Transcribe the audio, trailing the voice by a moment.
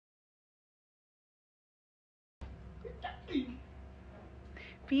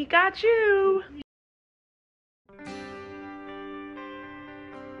Pikachu!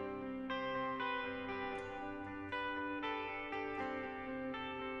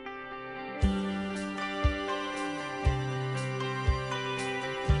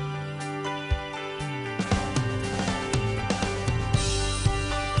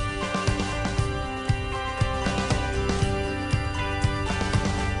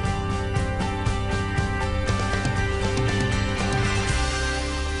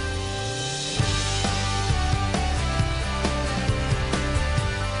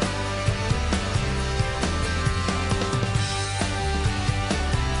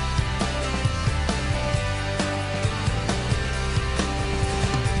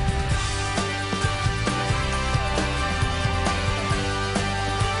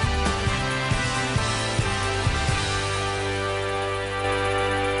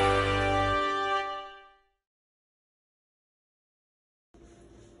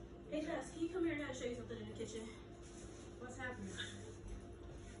 Hey, Jess, can you come here? I gotta show you something in the kitchen. What's happening?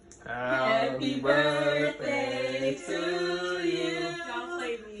 Happy birthday to you. Y'all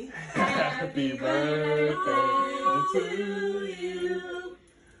play me. Happy birthday to you.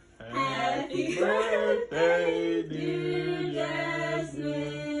 Happy birthday, dear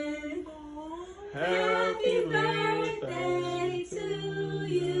Jasmine. Happy birthday to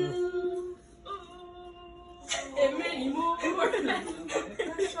you. And many more.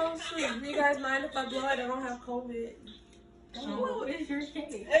 That's so sweet. Do you guys mind if I blow it? I don't have COVID. Oh, it's your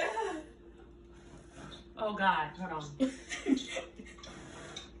cake. Oh God, hold on.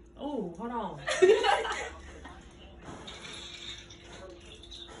 Oh, hold on.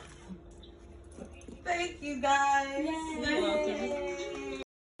 Thank you guys. Yay.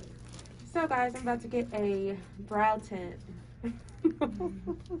 So guys, I'm about to get a brow tint.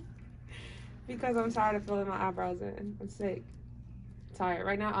 Because I'm tired of filling my eyebrows in. I'm sick. Tired.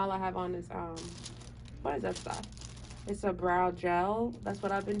 Right now all I have on is what is that stuff? It's a brow gel. That's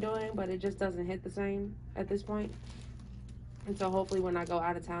what I've been doing, but it just doesn't hit the same at this point. And so hopefully when I go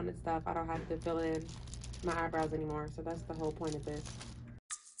out of town and stuff, I don't have to fill in my eyebrows anymore. So that's the whole point of this.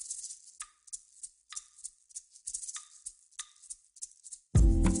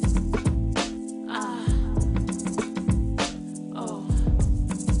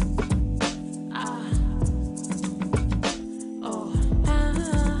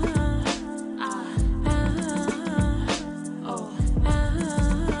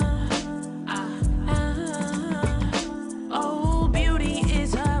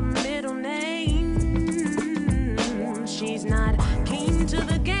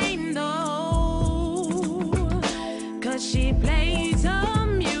 She plays her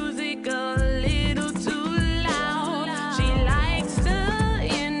music a little too loud. She likes the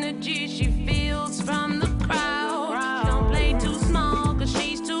energy she feels from the crowd. She don't play too small cause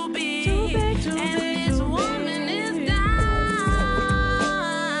she's too big. And this woman is down.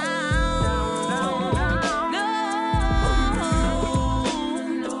 No, no, no, no.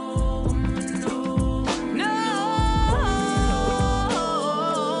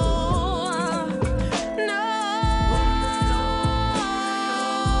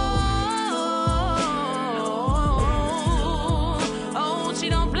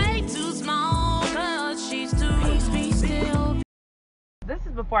 This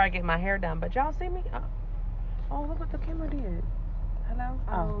is before I get my hair done, but y'all see me? Oh, look what the camera did. Hello?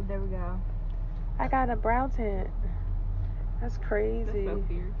 Oh, there we go. I got a brow tint. That's crazy. That's so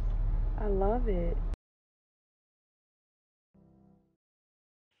fierce. I love it.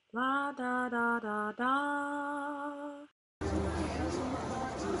 La da da da da.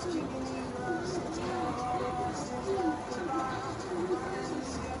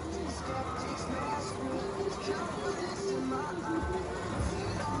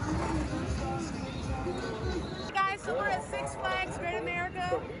 Guys, so we're at Six Flags Great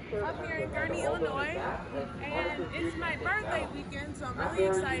America up here in Gurnee, Illinois, and it's my birthday weekend, so I'm really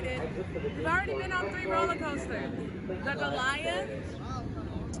excited. We've already been on 3 roller coasters: the Goliath,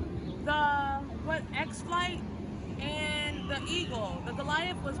 the X-Flight, and the Eagle. The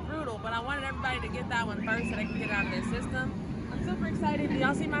Goliath was brutal, but I wanted everybody to get that one first so they can get it out of their system. I'm super excited. Do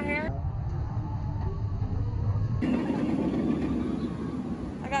y'all see my hair?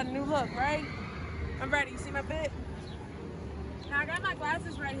 I got a new look, right? I'm ready. You see my fit? Now I got my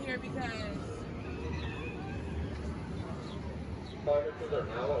glasses right here because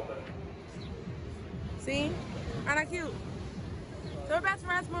see? Aren't I cute? So we're about to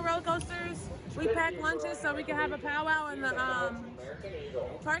ride some more roller coasters. We packed lunches so we can have a powwow in the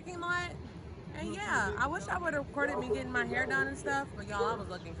parking lot. And yeah, I wish I would have recorded me getting my hair done and stuff, but y'all, I was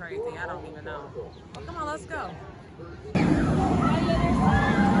looking crazy. I don't even know. Well, come on, let's go.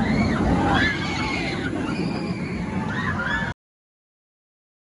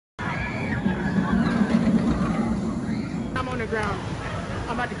 I'm on the ground.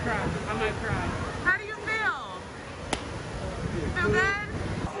 I'm about to cry. I might cry. How do you feel? You feel good?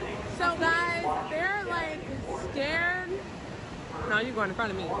 So guys, they're like scared. No, you're going in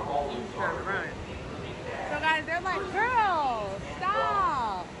front of me. You're trying to run. So guys, they're like, girl,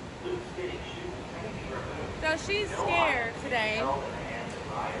 stop. So she's scared today.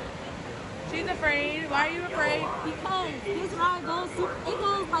 She's afraid. Why are you afraid? Because this ride goes, it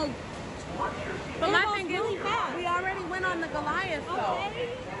goes like, But it my goes thing really is, fast. we already went on the Goliath though. Okay.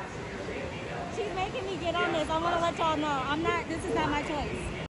 She's making me get on this. I want to let y'all know. I'm not, this is not my choice.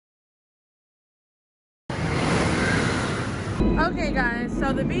 Okay guys,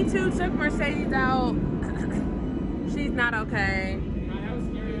 so the B2 took Mercedes out. She's not okay.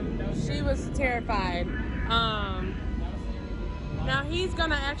 She was terrified. Now he's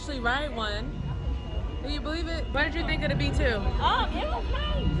gonna actually ride one. Do you believe it? What did you think of the B2? It was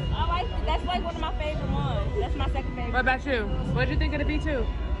nice. I like it. That's like one of my favorite ones. That's my second favorite. What about you? What did you think of the B2?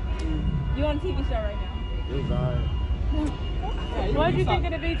 You on a TV show right now. It was alright. What did you think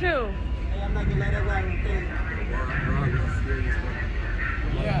of the B2? Hey, I'm not gonna let that ride on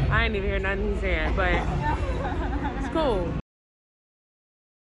I didn't even hear nothing he said, but it's cool.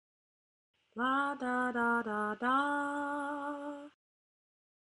 La da da da da.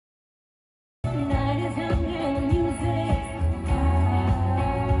 Night is young and the music's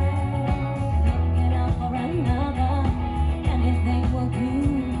looking out for another. Anything will do.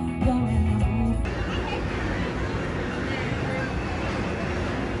 You're in the mood.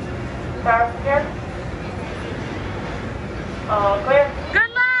 Start here. All clear.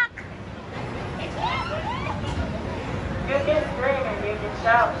 Good luck! You can scream and you can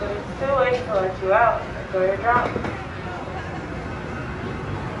shout, but it's too late to let you out until you're drunk.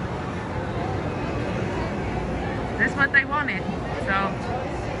 That's what they wanted, so.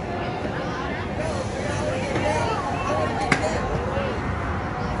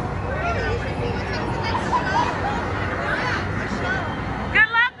 Good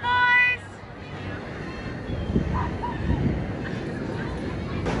luck, boys!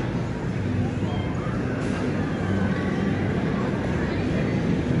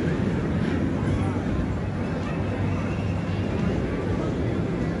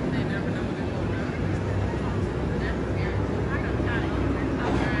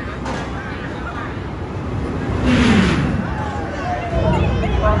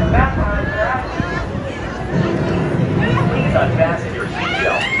 Welcome back, Howard. Please unfasten your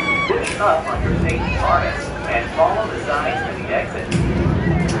seatbelt, push up on your safety harness, and follow the signs for the exit.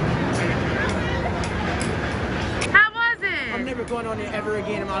 How was I'm it? never going on there ever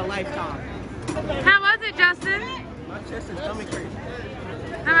again in my lifetime. How was it, Justin? My chest is stomach crazy.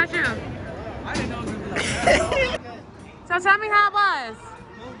 How about you? I didn't know it was gonna be like that. So tell me how it was.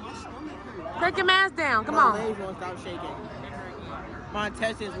 Take your mask down, come My on. legs won't stop shaking. My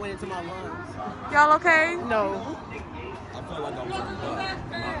intestines went into my lungs. Y'all okay? No.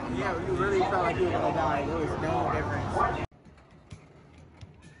 Yeah, you really felt like you were gonna die. There was no difference.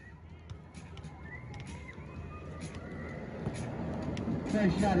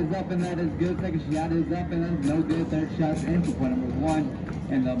 First shot is up and that is good. Second shot is up and that's no good. Third shot's in for point number 1.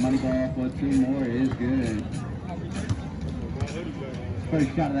 And the money ball for 2 more is good.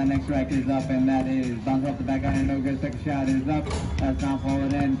 First shot of that next rack is up and that is bounce off the back iron, no good. Second shot is up. That's not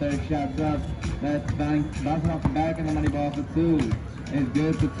forward in. Third shot's up. That's bouncing off the back and the money ball for 2 is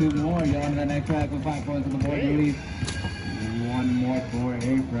good for 2 more. You're on to the next rack with 5 points on the board release. 1 more for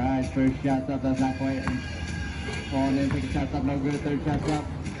a prize. First shot's up. That's not quite. Falling in, second shot's up, no good, third shot's up,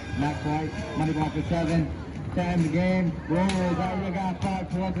 not quite, money ball for 7, time the game, rolls, already got 5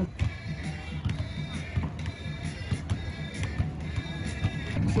 points.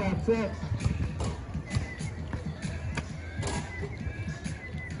 Shots up.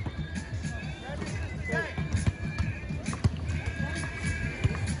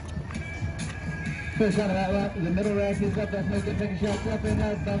 First shot of that rack, the middle rack is up, that's no good, second shot's up, and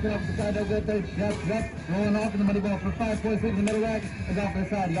that's bouncing off the side, no good, third shot's up, rolling off, and the money ball for 5 points, the middle rack is off to the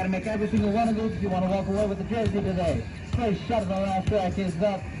side. You gotta make every single one of these if you want to walk away with the jersey today. First shot of the last rack is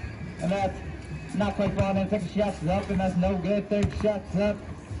up, and that's not quite falling in, second shot's up, and that's no good, third shot's up,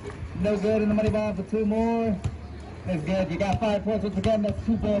 no good, and the money ball for 2 more is good. You got 5 points once again, that's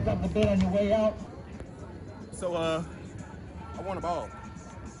 2 points off the bid on your way out. So, I won a ball.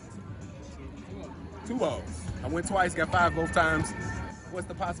 2 balls. I went twice, got 5 both times. what's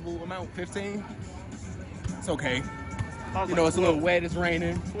the possible amount? 15? It's okay. You know, it's a little wet, it's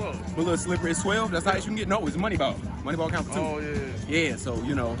raining, 12. a little slippery. It's 12. That's the highest you can get. No, it's Moneyball. Moneyball counts for 2. Oh, yeah. Yeah, so,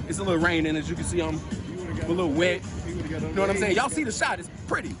 you know, it's a little raining. As you can see, I'm a little wet. You know what I'm saying? Y'all see the shot. It's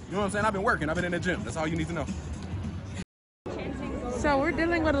pretty. You know what I'm saying? I've been working. I've been in the gym. That's all you need to know. So we're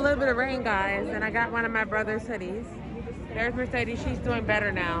dealing with a little bit of rain, guys, and I got one of my brother's hoodies. There's Mercedes. She's doing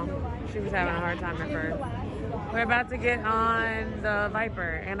better now. She was having a hard time at first. We're about to get on the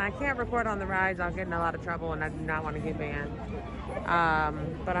Viper, and I can't record on the rides. I'll get in a lot of trouble, and I do not want to get banned.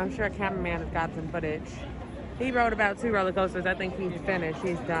 But I'm sure cameraman has got some footage. He rode about 2 roller coasters. I think he's finished.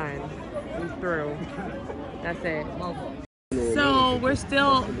 He's done. He's through. That's it. So we're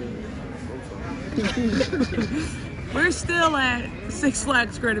still at Six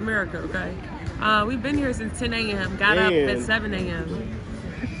Flags Great America, okay? We've been here since 10 a.m. Got up at 7 a.m.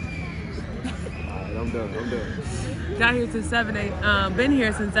 I'm done. Got here since 7 a.m. Been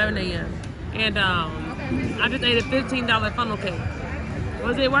here since 7 a.m. And I just ate a $15 funnel cake.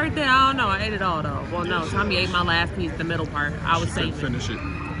 Was it worth it? I don't know. I ate it all though. Well, no. Tommy ate my last piece, the middle part. I was saving. Finish it.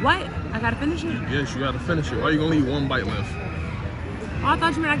 What? I gotta finish it? Yes, you gotta finish it. Why are you gonna leave one bite left? Oh, I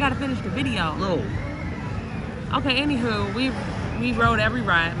thought you meant I gotta finish the video. No. Okay. Anywho, we rode every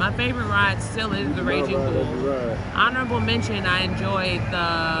ride. My favorite ride still is the Raging Bull. Honorable mention. I enjoyed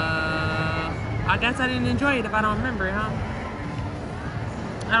the. I guess I didn't enjoy it if I don't remember it, huh?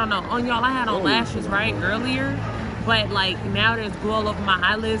 I don't know. Oh, y'all, I had on lashes, right, earlier. But, like, now there's glue all over my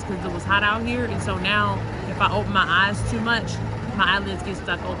eyelids because it was hot out here. And so now, if I open my eyes too much, my eyelids get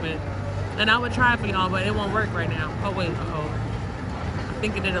stuck open. And I would try it for y'all, but it won't work right now. Oh, wait. Uh-oh. I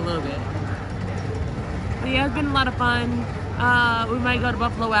think it did a little bit. But, yeah, it's been a lot of fun. We might go to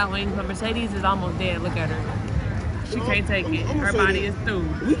Buffalo Wild Wings, but Mercedes is almost dead. Look at her. She can't take it. Her body is through.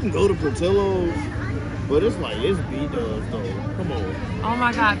 We can go to Portillo's, but it's like, it's B-Dubs, though. Come on. Oh,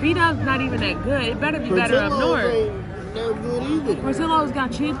 my God. B-Dubs not even that good. It better be better up north. Ain't that good either. Portillo's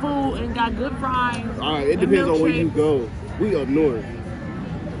got cheap food and got good fries. All right, it depends on where you go. We up north.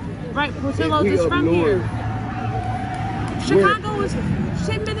 Right, Portillo's is from here. Chicago is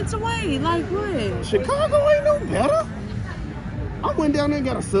 10 minutes away. Like, what? Chicago ain't no better. I went down there and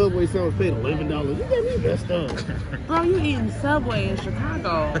got a Subway sandwich, paid $11. You gave me messed up. Bro, you eating Subway in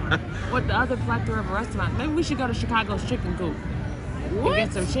Chicago with the other plethora of restaurants. Maybe we should go to Chicago's Chicken Coop and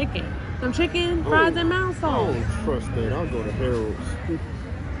get some chicken. Some chicken, fries, and mouth sauce. I don't trust that. I'll go to Harold's.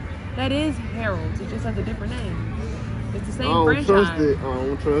 That is Harold's. It just has a different name. It's the same franchise. I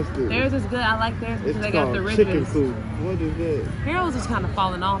don't trust it. Theirs is good. I like theirs because they got the ribs. Chicken Coop. What is that? Harold's is kind of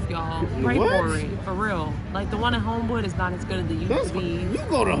falling off, y'all. Pray for it, for real. Like the one in Homewood is not as good as it used to be. You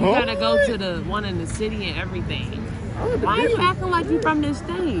go to Homewood? You gotta go to the one in the city and everything. Why are you acting like you from this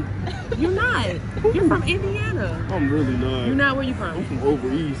state? You're not. You're from Indiana. I'm really not. You're not. Where you from? I'm from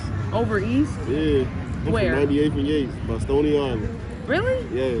over east. Over east? Yeah. I'm Where? From 98th and Yates, by Stony Island. Really?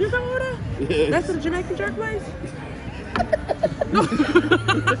 Yes. You from over there? Yes. That's the Jamaican jerk place?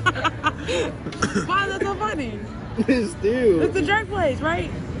 Why is that so funny? It's still. It's the jerk place, right?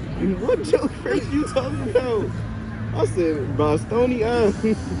 What jerk place you talking about? I said by Stony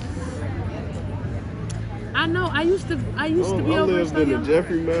Island. I know. I used to be over I lived in the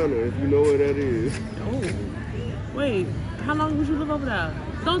Jeffrey Manor, if you know where that is. Oh. Wait. How long would you live over there?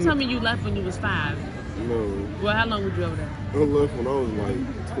 Don't tell me you left when you was 5. No. Well, how long would you over there? I left when I was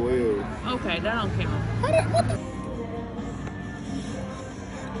like 12. Okay, that don't count.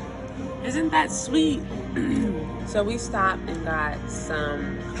 Isn't that sweet? So we stopped and got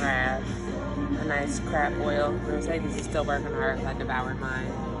some crab, a nice crab boil. Mercedes is still working hard. I devoured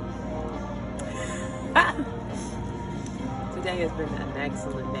mine. Today has been an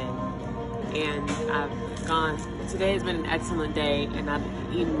excellent day, and today has been an excellent day, and I've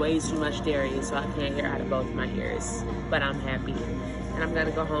eaten way too much dairy, so I can't hear out of both my ears. But I'm happy, and I'm gonna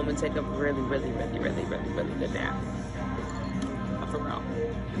go home and take a really, really, really, really, really, really good nap. For real.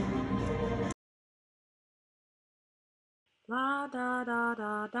 La da da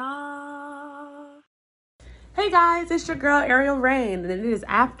da da. Hey guys, it's your girl Ariel Rain, and it is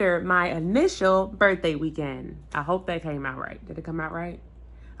after my initial birthday weekend. I hope that came out right. Did it come out right?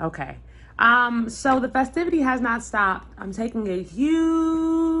 Okay. So the festivity has not stopped. I'm taking a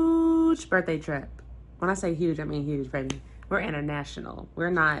huge birthday trip. When I say huge, I mean huge, baby. we're international.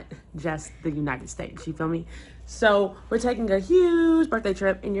 We're not just the United States. You feel me? So we're taking a huge birthday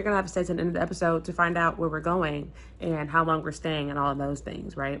trip, and you're gonna have to stay to the end of the episode to find out where we're going and how long we're staying and all of those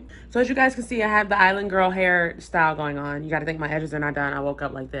things, right? So as you guys can see, I have the island girl hair style going on. You gotta think my edges are not done. I woke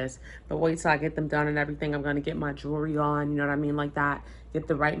up like this, but wait till I get them done and everything. I'm gonna get my jewelry on, you know what I mean, like that. Get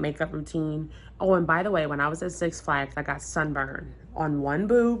the right makeup routine. Oh, and by the way, when I was at Six Flags, I got sunburn on one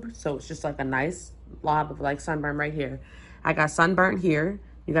boob, so it's just like a nice blob of like sunburn right here. I got sunburnt here.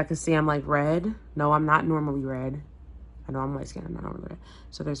 You guys can see I'm like red. No, I'm not normally red. I know I'm light skinned, I'm not normally red.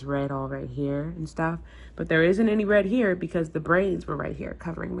 So there's red all right here and stuff. But there isn't any red here because the braids were right here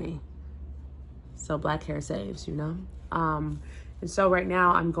covering me. So black hair saves, you know? And so right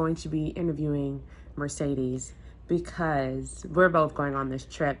now I'm going to be interviewing Mercedes because we're both going on this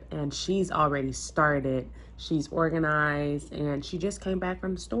trip and she's already started. She's organized and she just came back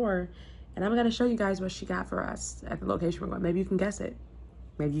from the store. And I'm gonna show you guys what she got for us at the location we're going. Maybe you can guess it.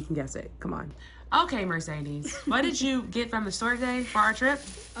 Maybe you can guess it. Come on. Okay, Mercedes. What did you get from the store today for our trip?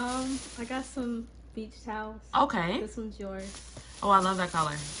 I got some beach towels. Okay. This one's yours. Oh, I love that color.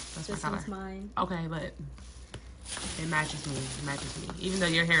 That's this my color. One's mine. Okay, but it matches me. It matches me. Even though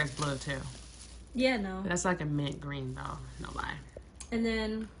your hair is blue too. Yeah, no. That's like a mint green though. No lie. And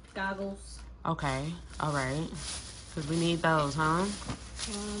then goggles. Okay. All right. Because we need those, huh?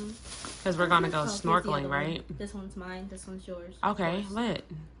 Because we're gonna go snorkeling, right? This one's mine. This one's yours. Okay, lit.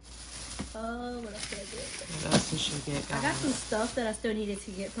 What else did I get? What else did she get, guys? I got some stuff that I still needed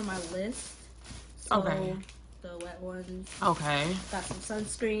to get for my list. So, okay. The wet ones. Okay. Got some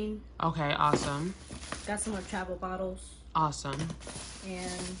sunscreen. Okay, awesome. Got some more travel bottles. Awesome.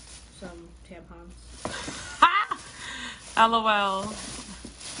 And some tampons. LOL.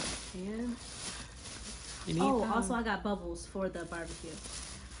 And you need also I got bubbles for the barbecue.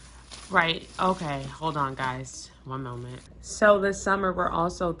 Right. Okay. Hold on, guys. One moment. So this summer, we're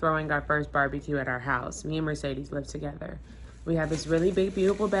also throwing our first barbecue at our house. Me and Mercedes live together. We have this really big,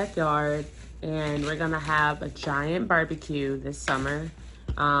 beautiful backyard, and we're going to have a giant barbecue this summer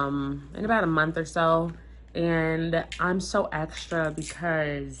in about a month or so. And I'm so extra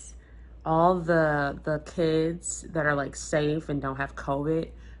because all the kids that are like safe and don't have COVID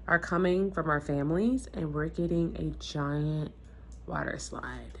are coming from our families, and we're getting a giant water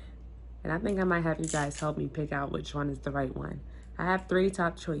slide. And I think I might have you guys help me pick out which one is the right one. I have 3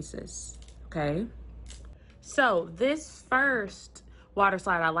 top choices, okay? So this first water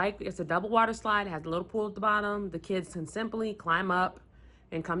slide I like, it's a double water slide, it has a little pool at the bottom. The kids can simply climb up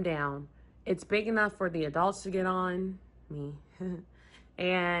and come down. It's big enough for the adults to get on, me,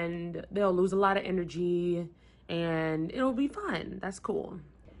 and they'll lose a lot of energy and it'll be fun. That's cool.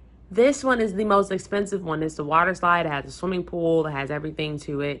 This one is the most expensive one. It's the water slide. It has a swimming pool. It has everything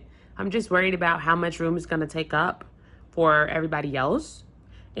to it. I'm just worried about how much room it's going to take up for everybody else.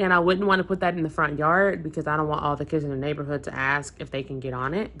 And I wouldn't want to put that in the front yard because I don't want all the kids in the neighborhood to ask if they can get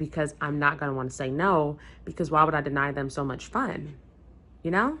on it, because I'm not going to want to say no, because why would I deny them so much fun?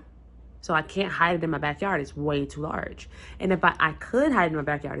 You know? So I can't hide it in my backyard. It's way too large. And if I could hide it in my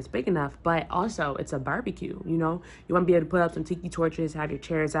backyard, it's big enough, but also it's a barbecue, you know? You want to be able to put up some tiki torches, have your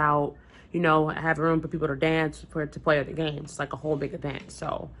chairs out, you know, have room for people to dance, to play other games. It's like a whole big event.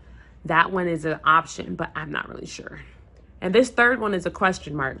 So that one is an option, but I'm not really sure. And this third one is a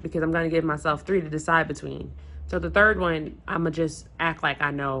question mark because I'm going to give myself 3 to decide between. So the third one, I'm going to just act like I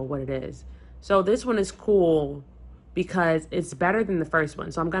know what it is. So this one is cool because it's better than the first one.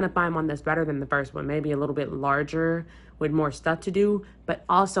 So I'm going to find one that's better than the first one, maybe a little bit larger with more stuff to do, but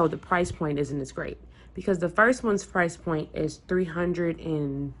also the price point isn't as great because the first one's price point is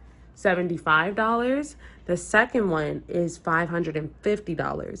 $375. The second one is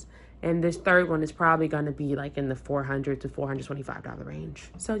 $550. And this third one is probably going to be like in the $400 to $425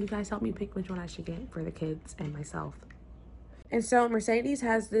 range. So you guys help me pick which one I should get for the kids and myself. And so Mercedes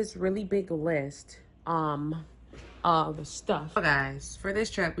has this really big list of stuff. So guys, for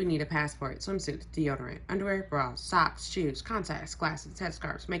this trip, we need a passport, swimsuit, deodorant, underwear, bras, socks, shoes, contacts, glasses,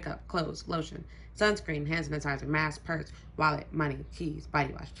 headscarves, makeup, clothes, lotion, sunscreen, hand sanitizer, mask, purse, wallet, money, keys,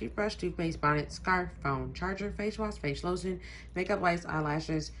 body wash, toothbrush, toothpaste, bonnet, scarf, phone, charger, face wash, face lotion, makeup wipes,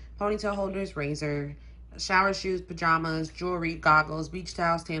 eyelashes, ponytail holders, razor, shower shoes, pajamas, jewelry, goggles, beach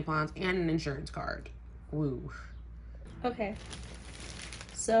towels, tampons, and an insurance card. Woo. Okay.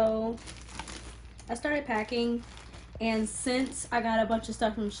 So I started packing, and since I got a bunch of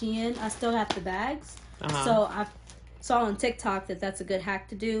stuff from Shein, I still have the bags. So I saw on TikTok that that's a good hack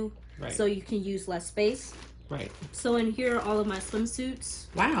to do. Right. So you can use less space. Right. So in here are all of my swimsuits.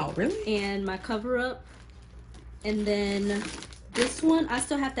 Wow, really? And my cover up. And then This one, I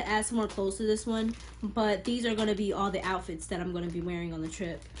still have to add some more clothes to this one, but these are going to be all the outfits that I'm going to be wearing on the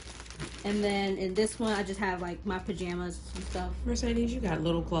trip. And then in this one, I just have like my pajamas and stuff. Mercedes, you got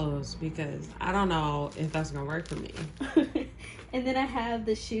little clothes because I don't know if that's going to work for me. And then I have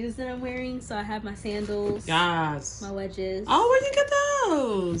the shoes that I'm wearing. So I have my sandals. Yes. My wedges. Oh, where'd you get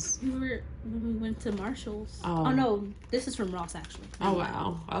those? When we went to Marshall's. Oh. no, this is from Ross actually. Oh,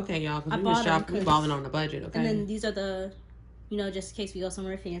 wow. Okay, y'all, because we them balling on the budget, okay? And then these are the, just in case we go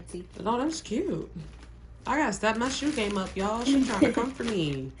somewhere fancy. Oh, that's cute. I gotta step my shoe game up, y'all. She trying to come for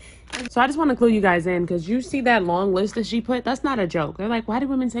me. So I just want to clue you guys in, because you see that long list that she put? That's not a joke. They're like, why do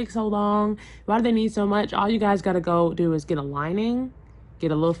women take so long? Why do they need so much? All you guys got to go do is get a lining,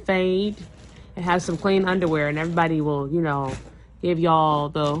 get a little fade, and have some clean underwear, and everybody will, give y'all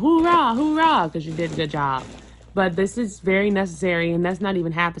the hoorah, hoorah, because you did a good job. But this is very necessary, and that's not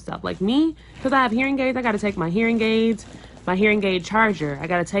even half the stuff. Like me, because I have hearing aids, I got to take my hearing aids, my hearing aid charger. I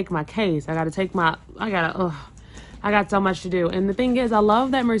got to take my case. I got to take my, I got so much to do. And the thing is, I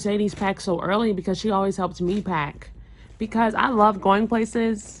love that Mercedes packs so early because she always helps me pack. Because I love going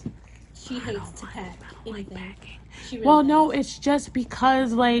places. She hates to pack anything. Well, no, it's just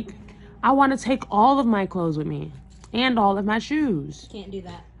because, like, I want to take all of my clothes with me. And all of my shoes. Can't do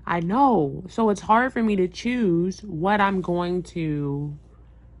that. I know. So it's hard for me to choose what I'm going to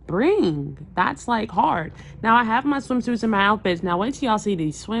bring. That's like hard. Now I have my swimsuits and my outfits. Now wait till y'all see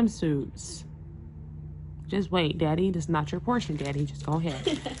these swimsuits. Just wait, Daddy. This is not your portion, Daddy. Just go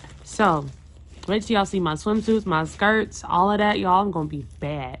ahead. So wait till y'all see my swimsuits, my skirts, all of that, y'all. I'm gonna be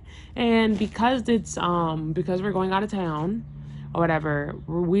bad. And because it's because we're going out of town or whatever,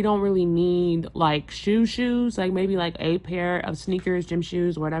 we don't really need like shoes, like maybe like a pair of sneakers, gym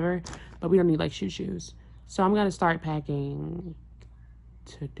shoes, whatever, but we don't need like shoes. So I'm gonna start packing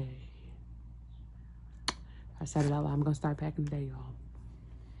today. I said it out loud. I'm gonna start packing today, y'all.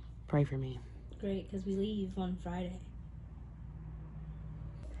 Pray for me. Great, because we leave on Friday.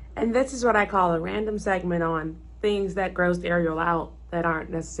 And this is what I call a random segment on things that grossed Ariel out that aren't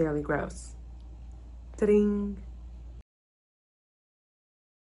necessarily gross. Ta-ding.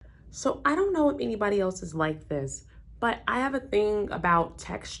 So I don't know if anybody else is like this, but I have a thing about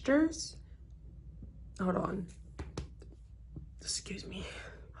textures. Hold on. Excuse me.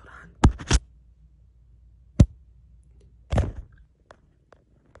 Hold on.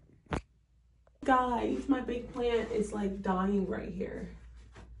 Guys, my big plant is like dying right here.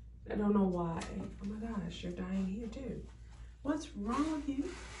 I don't know why. Oh my gosh, you're dying here too. What's wrong with you?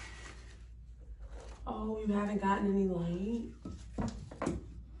 Oh, you haven't gotten any light?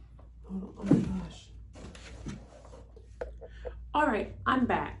 Oh my gosh. All right, I'm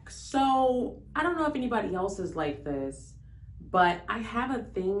back. So I don't know if anybody else is like this, but I have a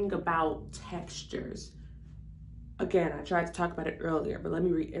thing about textures. Again, I tried to talk about it earlier, but let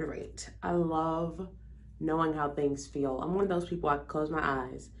me reiterate. I love knowing how things feel. I'm one of those people, I can close my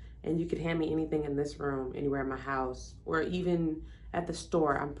eyes and you could hand me anything in this room, anywhere in my house, or even at the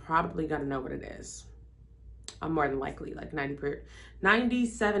store, I'm probably gonna know what it is. I'm more than likely, like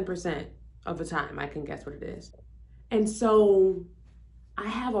 97% of the time, I can guess what it is. And so I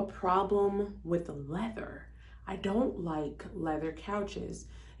have a problem with leather. I don't like leather couches.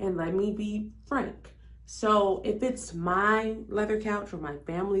 And let me be frank. So if it's my leather couch or my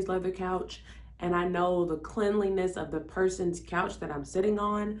family's leather couch, and I know the cleanliness of the person's couch that I'm sitting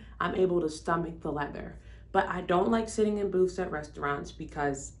on, I'm able to stomach the leather. But I don't like sitting in booths at restaurants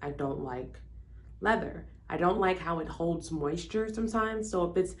because I don't like leather. I don't like how it holds moisture sometimes. So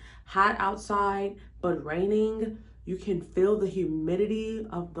if it's hot outside but raining, you can feel the humidity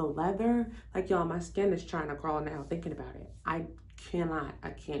of the leather. Like, y'all, my skin is trying to crawl now thinking about it. I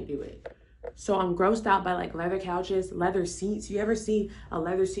can't do it. So I'm grossed out by like leather couches, leather seats. You ever see a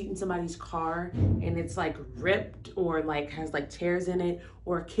leather seat in somebody's car and it's like ripped or like has like tears in it,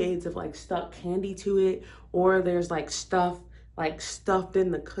 or kids have like stuck candy to it, or there's like stuff like stuffed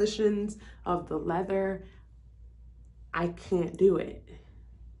in the cushions of the leather? I can't do it.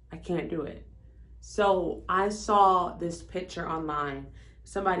 I can't do it. So I saw this picture online.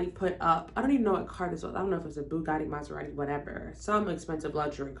 Somebody put up, I don't even know what car this was. I don't know if it was a Bugatti, Maserati, whatever. Some expensive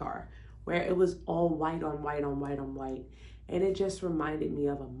luxury car where it was all white on white on white on white. And it just reminded me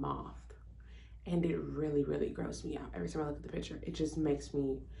of a moth. And it really, really grossed me out. Every time I look at the picture, it just makes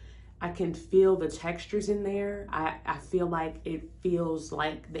me, I can feel the textures in there. I feel like it feels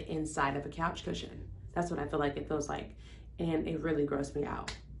like the inside of a couch cushion. That's what I feel like it feels like. And it really grossed me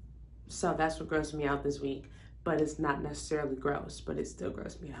out. So that's what grossed me out this week. But it's not necessarily gross, but it still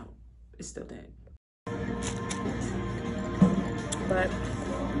grossed me out. It's still dead. But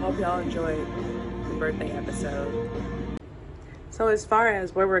hope y'all enjoyed the birthday episode. So as far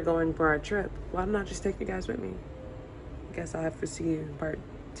as where we're going for our trip, why not just take you guys with me? I guess I'll have to see you in part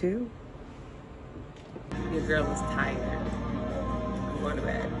 2. Your girl is tired. I'm going to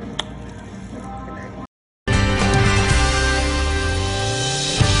bed. Good night.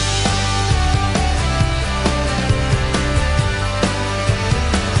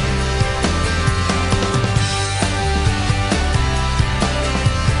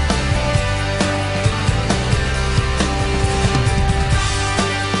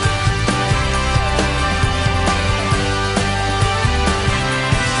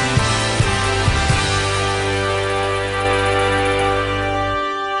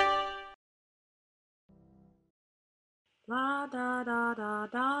 La da da da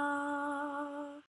da.